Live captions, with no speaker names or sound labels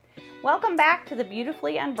Welcome back to the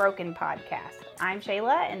Beautifully Unbroken podcast. I'm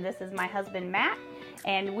Shayla, and this is my husband, Matt,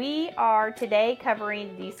 and we are today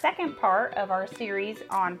covering the second part of our series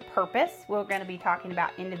on purpose. We're going to be talking about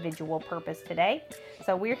individual purpose today.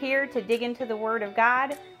 So we're here to dig into the Word of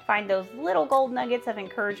God, find those little gold nuggets of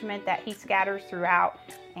encouragement that He scatters throughout,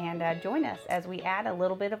 and join us as we add a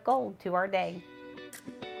little bit of gold to our day.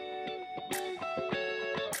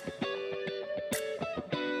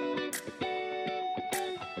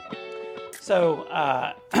 So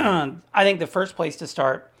I think the first place to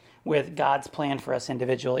start with God's plan for us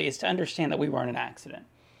individually is to understand that we weren't an accident.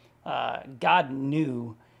 God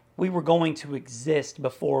knew we were going to exist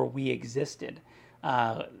before we existed.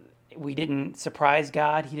 We didn't surprise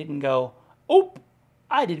God. He didn't go, "Oh,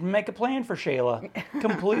 I didn't make a plan for Shayla.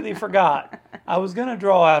 Completely forgot. I was going to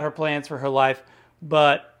draw out her plans for her life,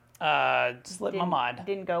 but slipped my mind."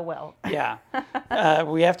 Didn't go well. Yeah.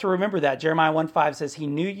 We have to remember that. Jeremiah 1:5 says, He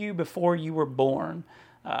knew you before you were born.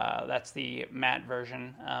 That's the Matt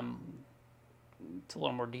version. It's a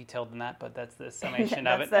little more detailed than that, but that's the summation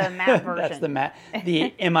of it. That's the Matt version. That's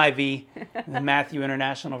the MIV, the Matthew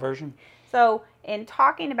International Version. So in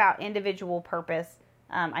talking about individual purpose,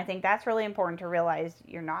 I think that's really important to realize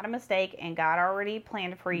you're not a mistake and God already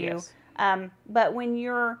planned for you. Yes. But when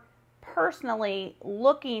you're personally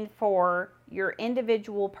looking for your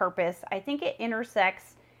individual purpose, I think it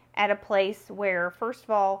intersects at a place where, first of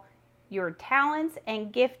all, your talents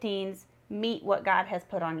and giftings meet what God has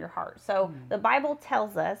put on your heart. So the Bible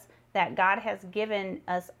tells us that God has given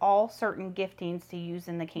us all certain giftings to use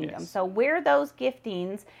in the kingdom. Yes. So where those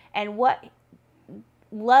giftings and what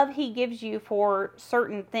love He gives you for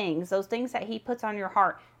certain things, those things that He puts on your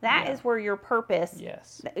heart, that is where your purpose,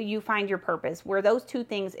 Yes. you find your purpose, where those two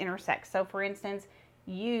things intersect. So for instance,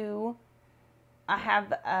 you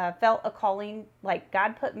have felt a calling, like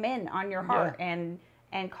God put men on your heart and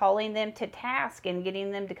calling them to task and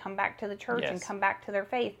getting them to come back to the church and come back to their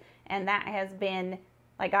faith. And that has been,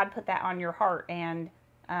 like, God put that on your heart. And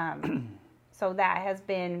so that has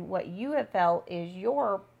been what you have felt is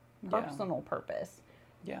your personal purpose.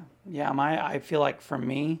 Yeah. I feel like for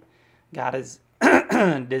me, God has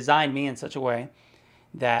designed me in such a way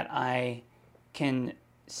that I can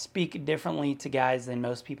speak differently to guys than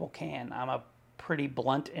most people can. I'm a pretty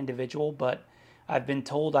blunt individual, but I've been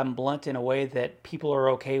told I'm blunt in a way that people are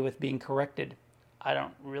okay with being corrected. I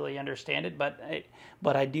don't really understand it, but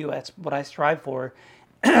I do. That's what I strive for,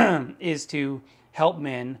 is to help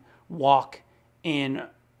men walk in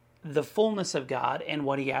the fullness of God and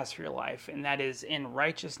what He has for your life. And that is in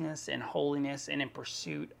righteousness and holiness and in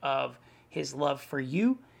pursuit of His love for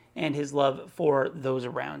you and His love for those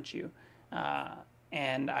around you.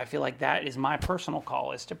 And I feel like that is my personal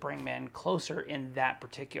call, is to bring men closer in that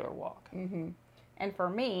particular walk. Mm-hmm. And for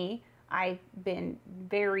me, I've been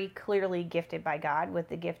very clearly gifted by God with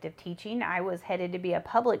the gift of teaching. I was headed to be a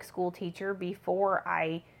public school teacher before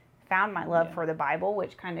I found my love for the Bible,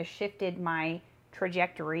 which kind of shifted my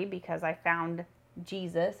trajectory because I found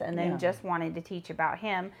Jesus and then just wanted to teach about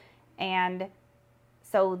Him. And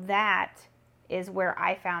so that is where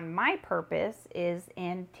I found my purpose, is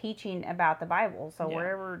in teaching about the Bible. So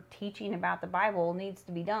wherever teaching about the Bible needs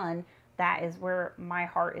to be done, that is where my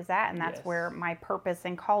heart is at, and that's where my purpose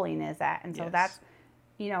and calling is at. And so that's,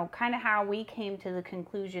 kind of how we came to the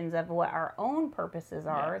conclusions of what our own purposes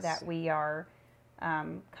are that we are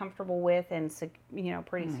comfortable with and,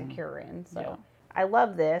 pretty secure in. So I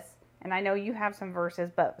love this, and I know you have some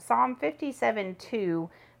verses, but Psalm 57:2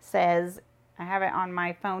 says, I have it on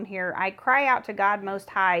my phone here, I cry out to God Most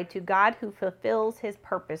High, to God who fulfills His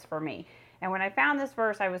purpose for me. And when I found this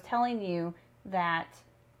verse, I was telling you that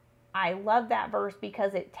I love that verse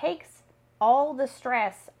because it takes all the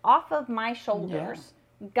stress off of my shoulders.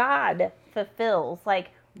 God fulfills,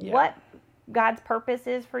 what God's purpose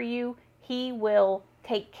is for you, He will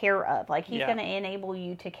take care of. Like, He's going to enable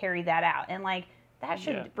you to carry that out. And that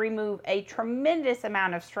should remove a tremendous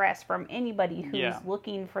amount of stress from anybody who's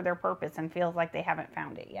looking for their purpose and feels like they haven't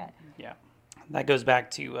found it yet. Yeah. That goes back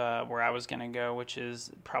to where I was going to go, which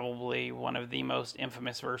is probably one of the most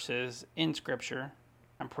infamous verses in Scripture.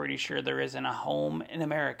 I'm pretty sure there isn't a home in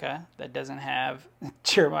America that doesn't have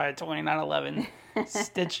Jeremiah 29:11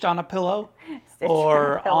 stitched on a pillow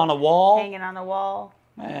on a wall. Hanging on the wall.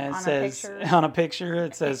 And it says, on a picture,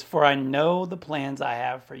 it says, "For I know the plans I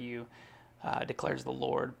have for you, declares the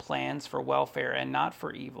Lord, plans for welfare and not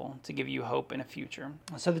for evil, to give you hope in a future."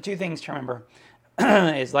 So the two things to remember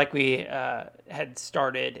is, like we had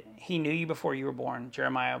started, He knew you before you were born.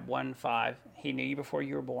 Jeremiah 1:5, He knew you before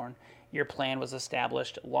you were born. Your plan was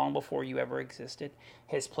established long before you ever existed.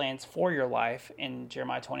 His plans for your life, in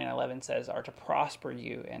Jeremiah 29:11 says, are to prosper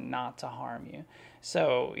you and not to harm you.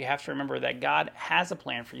 So you have to remember that God has a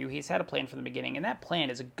plan for you. He's had a plan from the beginning, and that plan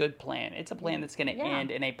is a good plan. It's a plan that's going to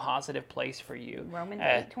end in a positive place for you. Romans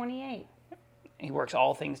 8:28. He works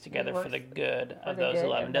all things together for the good of those who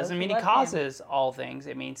love him. Doesn't mean he causes all things.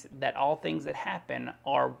 It means that all things that happen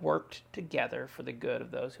are worked together for the good of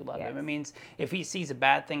those who love him. It means if he sees a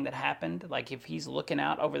bad thing that happened, like if he's looking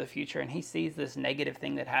out over the future and he sees this negative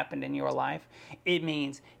thing that happened in your life, it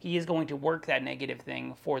means he is going to work that negative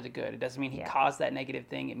thing for the good. It doesn't mean he caused that negative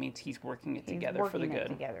thing. It means he's working it together for the good.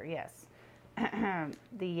 Together, yes.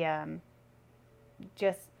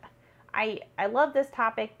 I love this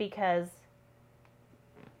topic because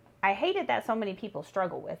I hated that so many people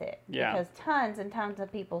struggle with it. Yeah. Because tons and tons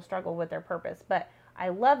of people struggle with their purpose. But I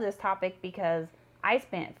love this topic because I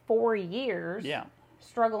spent 4 years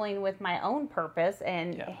struggling with my own purpose,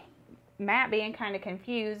 and Matt being kind of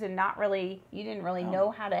confused and you didn't really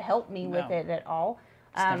know how to help me with it at all.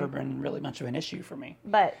 It's never been really much of an issue for me.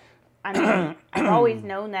 But I mean, I've always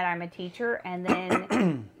known that I'm a teacher, and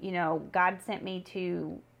then, God sent me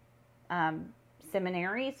to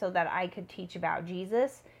seminary so that I could teach about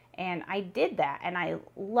Jesus. And I did that, and I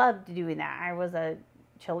loved doing that. I was a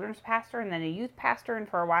children's pastor and then a youth pastor, and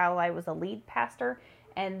for a while I was a lead pastor.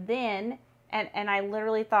 And then, and I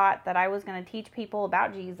literally thought that I was going to teach people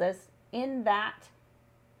about Jesus in that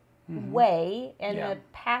way, in the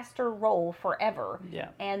pastor role forever. Yeah.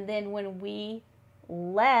 And then when we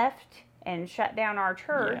left and shut down our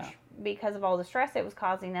church because of all the stress it was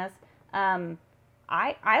causing us,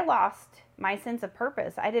 I lost my sense of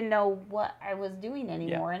purpose. I didn't know what I was doing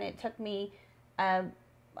anymore, and it took me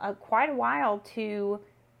quite a while to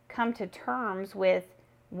come to terms with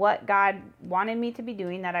what God wanted me to be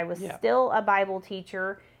doing, that I was still a Bible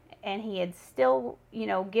teacher, and he had still,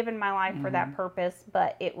 given my life for that purpose,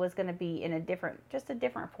 but it was going to be in a different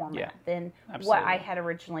format than what I had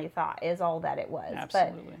originally thought is all that it was.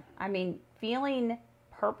 Absolutely. But, I mean, feeling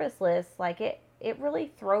purposeless, like it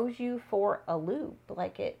really throws you for a loop.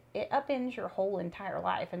 Like it upends your whole entire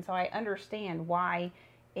life. And so I understand why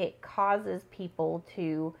it causes people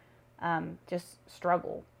to just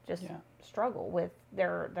struggle with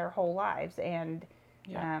their whole lives. And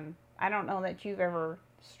I don't know that you've ever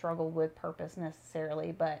struggled with purpose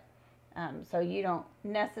necessarily, but so you don't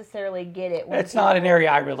necessarily get it. It's not an area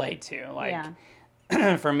I relate to. Like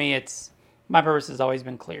for me, my purpose has always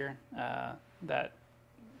been clear, that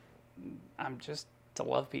I'm just to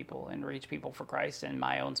love people and reach people for Christ in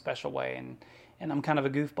my own special way. And I'm kind of a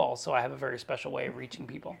goofball, so I have a very special way of reaching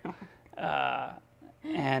people.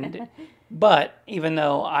 But even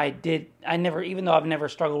though I've never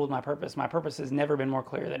struggled with my purpose has never been more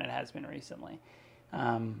clear than it has been recently.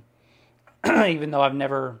 Even though I've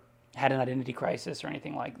never had an identity crisis or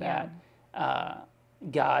anything like that,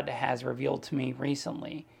 God has revealed to me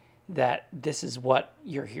recently that this is what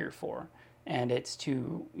you're here for. And it's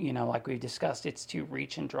to, like we've discussed, it's to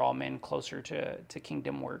reach and draw men closer to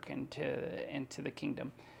kingdom work and into the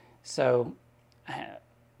kingdom. So,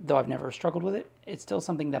 though I've never struggled with it, it's still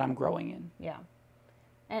something that I'm growing in. Yeah.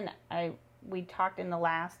 And we talked in the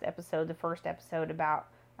last episode, the first episode, about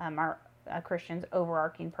our Christian's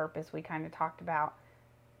overarching purpose. We kind of talked about,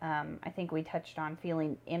 I think we touched on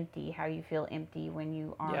feeling empty, how you feel empty when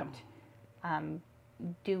you aren't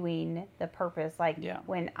doing the purpose.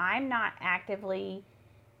 When I'm not actively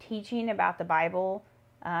teaching about the Bible,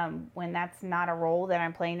 when that's not a role that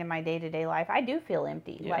I'm playing in my day-to-day life, I do feel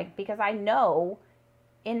empty. Because I know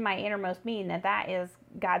in my innermost being that is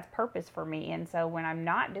God's purpose for me. And so when I'm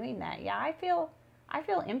not doing that, I feel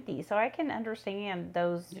empty. So I can understand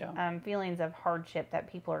those feelings of hardship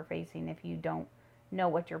that people are facing if you don't know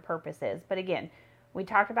what your purpose is. But again, we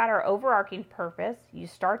talked about our overarching purpose. You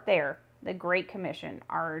start there. The Great Commission.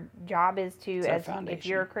 Our job is if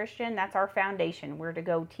you're a Christian, that's our foundation. We're to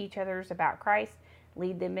go teach others about Christ,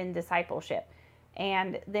 lead them in discipleship.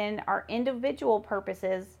 And then our individual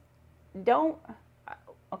purposes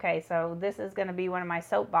so this is going to be one of my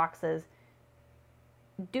soapboxes.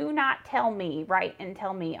 Do not tell me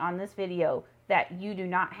on this video that you do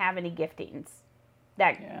not have any giftings.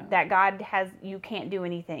 That God has, you can't do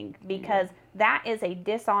anything, because that is a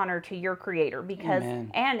dishonor to your Creator,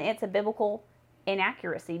 and it's a biblical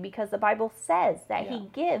inaccuracy, because the Bible says that He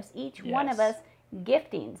gives each one of us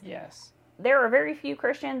giftings. Yes. There are very few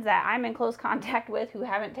Christians that I'm in close contact with who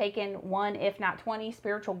haven't taken one, if not 20,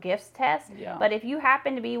 spiritual gifts tests. Yeah. But if you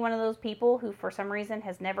happen to be one of those people who for some reason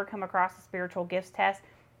has never come across a spiritual gifts test,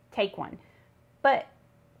 take one. But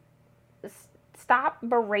stop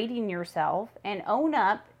berating yourself and own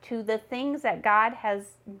up to the things that God has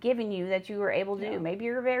given you that you were able to do. Maybe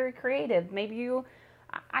you're very creative. Maybe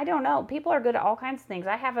I don't know. People are good at all kinds of things.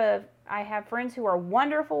 I have friends who are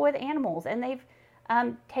wonderful with animals, and they've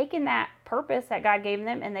taken that purpose that God gave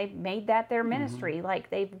them and they've made that their ministry. Like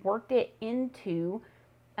they've worked it into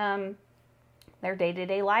their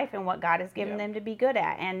day-to-day life and what God has given them to be good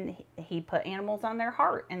at. And he put animals on their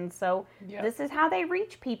heart. And so this is how they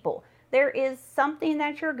reach people. There is something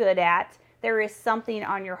that you're good at. There is something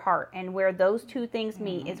on your heart. And where those two things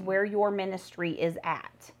meet is where your ministry is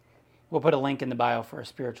at. We'll put a link in the bio for a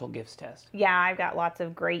spiritual gifts test. Yeah, I've got lots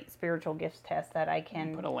of great spiritual gifts tests that I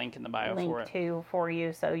can put a link in the bio for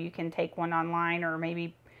you, so you can take one online, or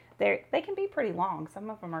maybe they can be pretty long. Some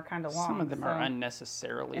of them are kind of long. Some of them are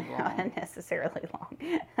unnecessarily long. Unnecessarily long.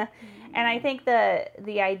 And I think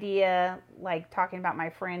the idea, like talking about my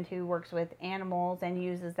friend who works with animals and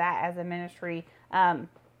uses that as a ministry,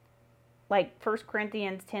 like 1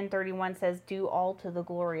 Corinthians 10:31 says, do all to the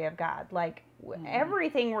glory of God. Like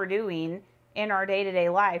everything we're doing in our day-to-day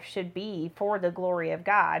life should be for the glory of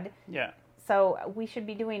God. Yeah. So we should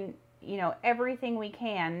be doing, everything we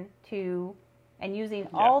can and using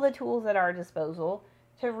all the tools at our disposal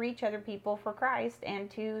to reach other people for Christ and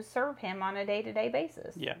to serve him on a day-to-day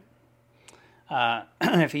basis. Yeah.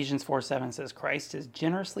 Ephesians 4:7 says, Christ has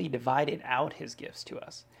generously divided out his gifts to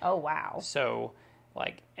us. Oh, wow. So,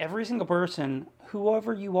 like, every single person,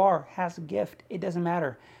 whoever you are, has a gift. It doesn't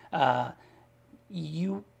matter.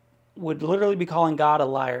 You would literally be calling God a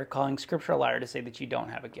liar, calling Scripture a liar to say that you don't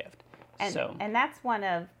have a gift. And that's one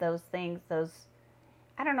of those things,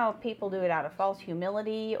 I don't know if people do it out of false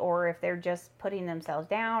humility or if they're just putting themselves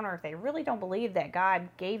down or if they really don't believe that God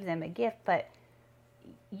gave them a gift, but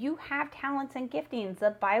you have talents and giftings.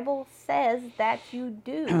 The Bible says that you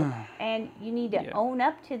do, and you need to own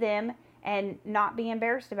up to them and not be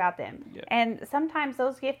embarrassed about them. Yeah. And sometimes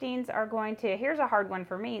those giftings are here's a hard one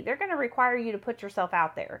for me, they're going to require you to put yourself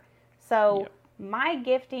out there. So my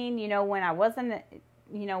gifting, when I wasn't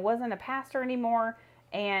a pastor anymore,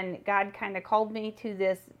 and God kind of called me to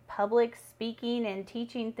this public speaking and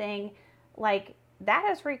teaching thing, like that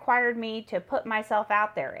has required me to put myself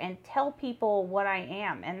out there and tell people what I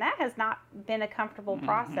am. And that has not been a comfortable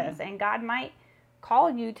process. And God might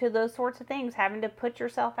call you to those sorts of things, having to put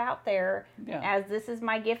yourself out there as this is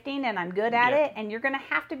my gifting and I'm good at it. And you're going to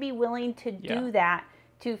have to be willing to do that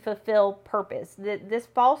to fulfill purpose. This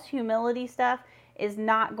false humility stuff is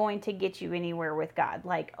not going to get you anywhere with God.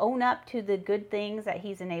 Like, own up to the good things that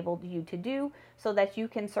he's enabled you to do so that you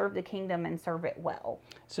can serve the kingdom and serve it well.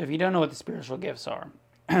 So if you don't know what the spiritual gifts are,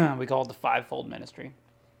 we call it the fivefold ministry.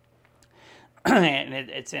 And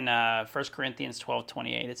it's in 1 Corinthians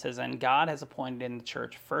 12:28. It says, and God has appointed in the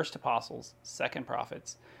church first apostles, second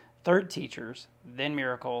prophets, third teachers, then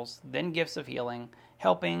miracles, then gifts of healing,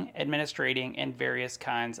 helping, administrating, and various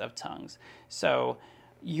kinds of tongues. So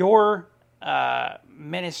your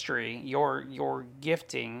ministry, your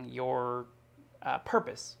gifting, your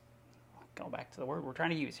purpose, go back to the word we're trying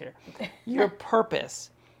to use here, your purpose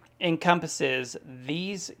encompasses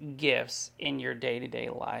these gifts in your day-to-day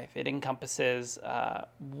life. It encompasses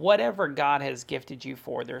whatever God has gifted you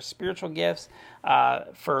for. There's spiritual gifts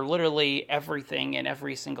for literally everything in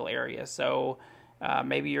every single area. So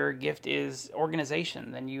maybe your gift is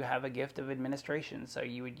organization, then you have a gift of administration. So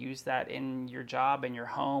you would use that in your job, in your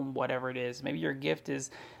home, whatever it is. Maybe your gift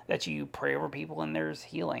is that you pray over people and there's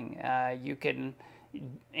healing. You can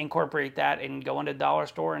incorporate that and go into a dollar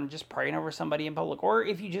store and just praying over somebody in public. Or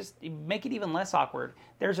if you just make it even less awkward,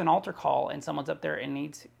 there's an altar call and someone's up there and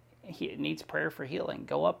needs prayer for healing.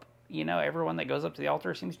 Go up. Everyone that goes up to the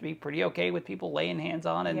altar seems to be pretty okay with people laying hands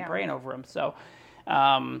on and praying over them. So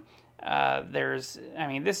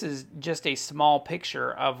this is just a small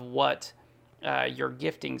picture of what your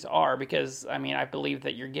giftings are, because I believe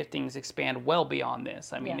that your giftings expand well beyond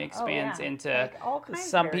this. It expands into like all kinds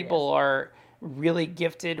some of people are really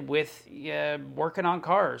gifted with working on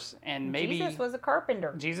cars, and maybe Jesus was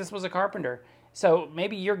a carpenter. So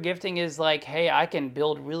maybe your gifting is like, hey, I can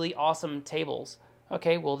build really awesome tables.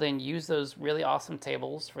 Okay, well then use those really awesome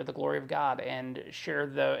tables for the glory of God and share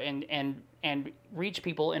and reach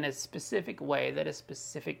people in a specific way that is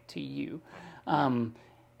specific to you.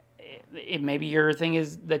 Maybe your thing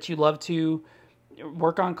is that you love to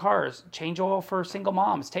work on cars, change oil for single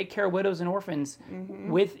moms, take care of widows and orphans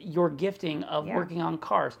with your gifting of working on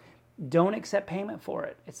cars. Don't accept payment for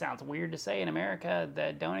it. It sounds weird to say in America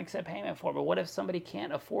that don't accept payment for it, but what if somebody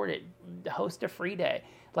can't afford it? Host a free day.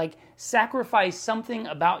 Like, sacrifice something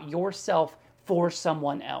about yourself for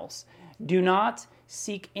someone else. Do not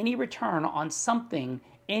seek any return on something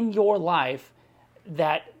in your life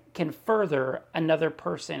that can further another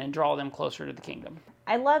person and draw them closer to the kingdom.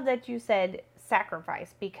 I love that you said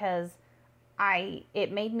sacrifice, because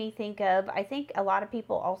it made me think of, I think a lot of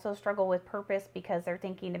people also struggle with purpose because they're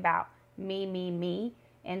thinking about me,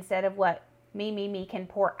 instead of what me can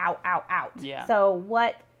pour out. Yeah. So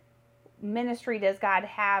what ministry does God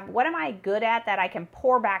have? What am I good at that I can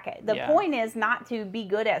pour back at? The point is not to be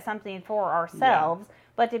good at something for ourselves,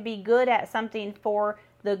 but to be good at something for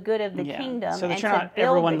the good of the kingdom. So that and you're not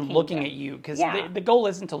everyone looking at you, because the goal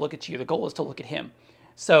isn't to look at you. The goal is to look at him.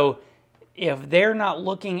 So if they're not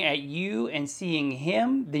looking at you and seeing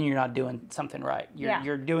him, then you're not doing something right.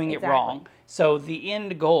 You're doing it wrong. So the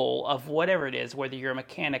end goal of whatever it is, whether you're a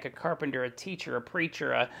mechanic, a carpenter, a teacher, a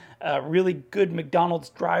preacher, a really good McDonald's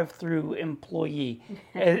drive-through employee,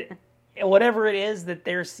 whatever it is that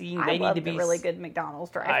they're seeing, they need to be really good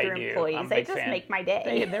McDonald's drive-through employees. They just make my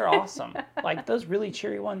day. They're awesome. Like those really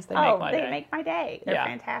cheery ones, they make my day. They make my day. They're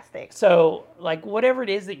fantastic. So, like, whatever it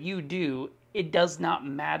is that you do, it does not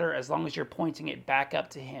matter as long as you're pointing it back up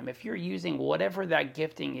to him. If you're using whatever that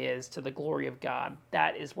gifting is to the glory of God,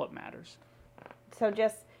 that is what matters.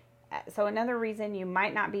 So another reason you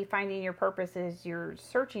might not be finding your purpose is you're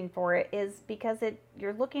searching for it is because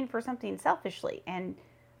you're looking for something selfishly. And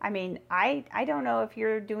I mean, I don't know if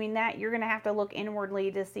you're doing that. You're going to have to look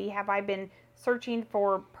inwardly to see, have I been searching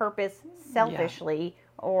for purpose selfishly,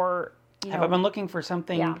 or have I been looking for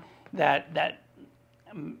something that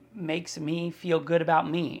makes me feel good about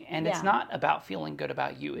me? And it's not about feeling good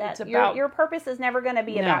about you. It's about your purpose is never going to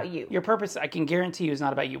be about you. Your purpose, I can guarantee you, is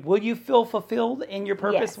not about you. Will you feel fulfilled in your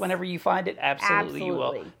purpose whenever you find it? Absolutely you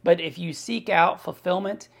will. But if you seek out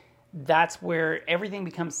fulfillment, that's where everything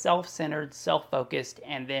becomes self-centered, self-focused,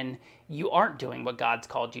 and then you aren't doing what God's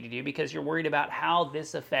called you to do because you're worried about how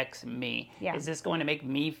this affects me. Yeah. Is this going to make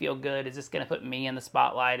me feel good? Is this going to put me in the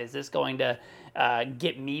spotlight? Is this going to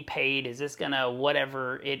get me paid? Is this going to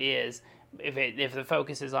whatever it is? If the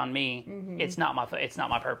focus is on me, it's not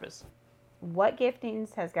my purpose. What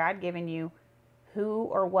giftings has God given you? Who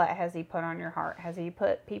or what has He put on your heart? Has He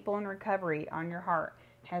put people in recovery on your heart?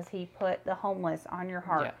 Has He put the homeless on your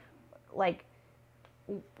heart? Yeah. Like,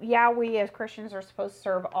 we as Christians are supposed to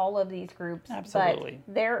serve all of these groups. Absolutely.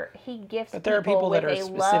 But He gifts but there are people that are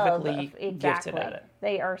specifically gifted at it.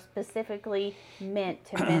 They are specifically meant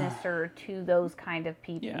to minister to those kind of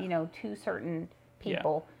people, to certain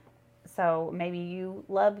people. Yeah. So maybe you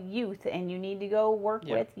love youth and you need to go work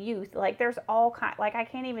with youth. Like, there's all I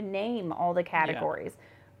can't even name all the categories.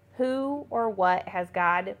 Yeah. Who or what has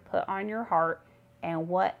God put on your heart, and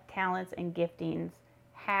what talents and giftings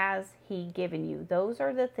has He given you? Those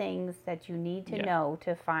are the things that you need to know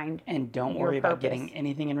to find. And don't worry about getting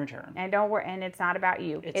anything in return. And don't worry. And it's not about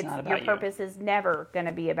you. It's not about your purpose is never going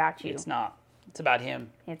to be about you. It's not. It's about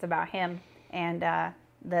Him. It's about Him and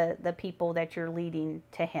the people that you're leading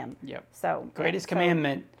to Him. Yep. So greatest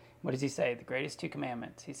commandment. What does He say? The greatest two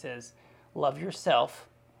commandments. He says, "Love yourself."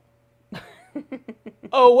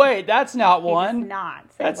 Oh wait, that's not one.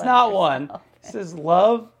 That's not one. It says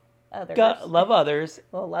love others. Love others.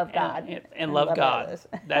 Well, love God. And love God.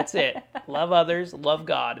 That's it. Love others, love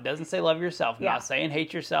God. It doesn't say love yourself. I'm not saying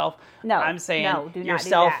hate yourself. No. I'm saying do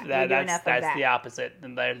yourself. Not do that. That's the opposite.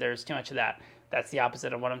 There's too much of that. That's the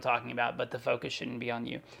opposite of what I'm talking about, but the focus shouldn't be on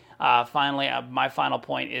you. Finally, my final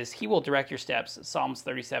point is He will direct your steps. Psalms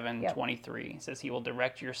 37:23 says He will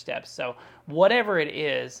direct your steps. So whatever it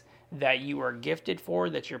is that you are gifted for,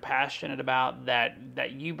 that you're passionate about,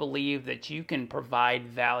 that you believe that you can provide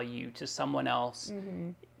value to someone else,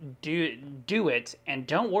 do it, and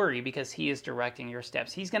don't worry, because He is directing your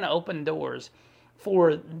steps. He's going to open doors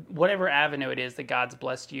for whatever avenue it is that God's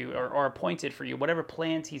blessed you or appointed for you, whatever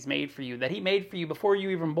plans He's made for you, that He made for you before you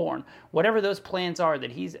were even born. Whatever those plans are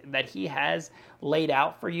that He has laid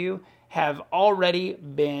out for you have already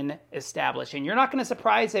been established. And you're not going to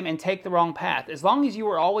surprise Him and take the wrong path. As long as you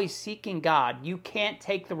are always seeking God, you can't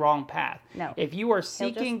take the wrong path. No. If you are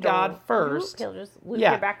seeking God first, He'll just loop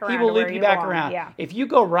you back around. He will loop you back around. Yeah. If you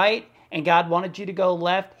go right and God wanted you to go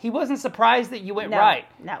left, He wasn't surprised that you went right.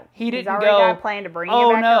 No. He didn't already go, got a plan to bring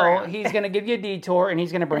you back around. He's going to give you a detour and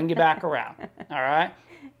He's going to bring you back around. All right?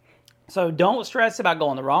 So don't stress about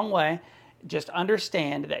going the wrong way. Just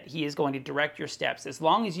understand that He is going to direct your steps. As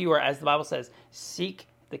long as you are, as the Bible says, seek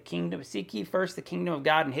ye first the kingdom of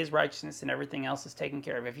God and His righteousness, and everything else is taken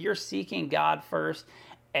care of. If you're seeking God first,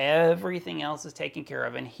 everything else is taken care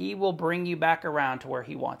of, and He will bring you back around to where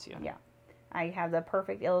He wants you. Yeah. I have the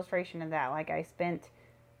perfect illustration of that. Like, I spent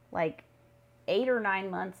 8 or 9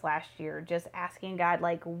 months last year just asking God,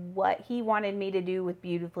 what He wanted me to do with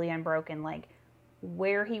Beautifully Unbroken,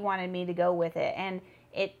 where He wanted me to go with it. And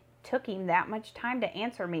took him that much time to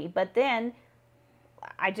answer me. But then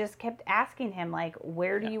I just kept asking him, like,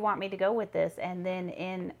 where do you want me to go with this? And then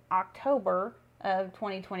in October of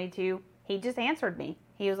 2022, he just answered me.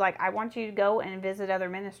 He was like, I want you to go and visit other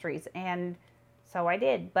ministries. And so I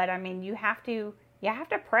did. But I mean, you have to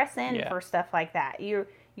press in for stuff like that.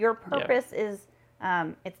 Your purpose is,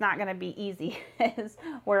 it's not going to be easy is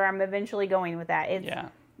where I'm eventually going with that.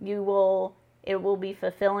 It will be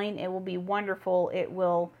fulfilling. It will be wonderful. It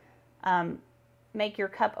will make your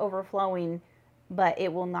cup overflowing, but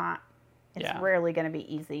it will not. It's rarely going to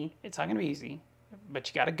be easy. It's not going to be easy, but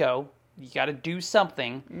you got to go. You got to do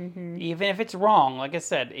something, even if it's wrong. Like I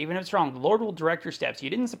said, even if it's wrong, the Lord will direct your steps. You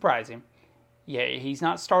didn't surprise him. Yeah, he's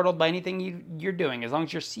not startled by anything you're doing. As long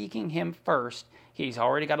as you're seeking him first, he's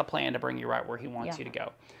already got a plan to bring you right where he wants you to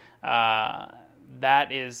go.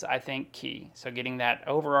 That is, I think, key. So getting that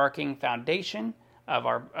overarching foundation of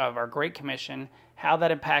our Great Commission, how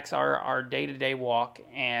that impacts our day-to-day walk,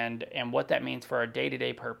 and what that means for our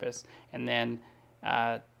day-to-day purpose. And then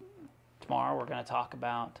tomorrow we're going to talk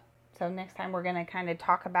about... So next time we're going to kind of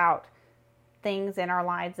talk about things in our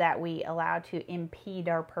lives that we allow to impede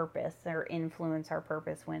our purpose or influence our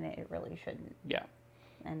purpose when it really shouldn't. Yeah.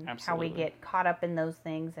 And absolutely. How we get caught up in those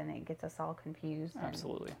things and it gets us all confused.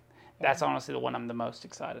 Absolutely. That's honestly the one I'm the most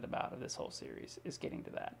excited about of this whole series, is getting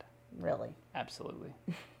to that. Really? Absolutely.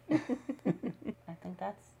 I think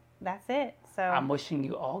that's it. So I'm wishing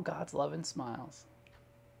you all God's love and smiles.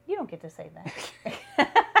 You don't get to say that.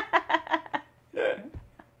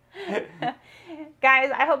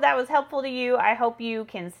 Guys, I hope that was helpful to you. I hope you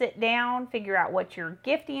can sit down, figure out what your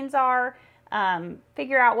giftings are,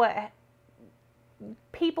 figure out what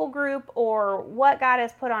people group or what God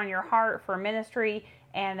has put on your heart for ministry,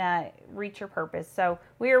 and reach your purpose. So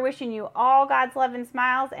we are wishing you all God's love and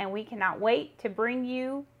smiles, and we cannot wait to bring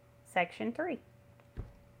you section 3.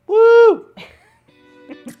 Woo!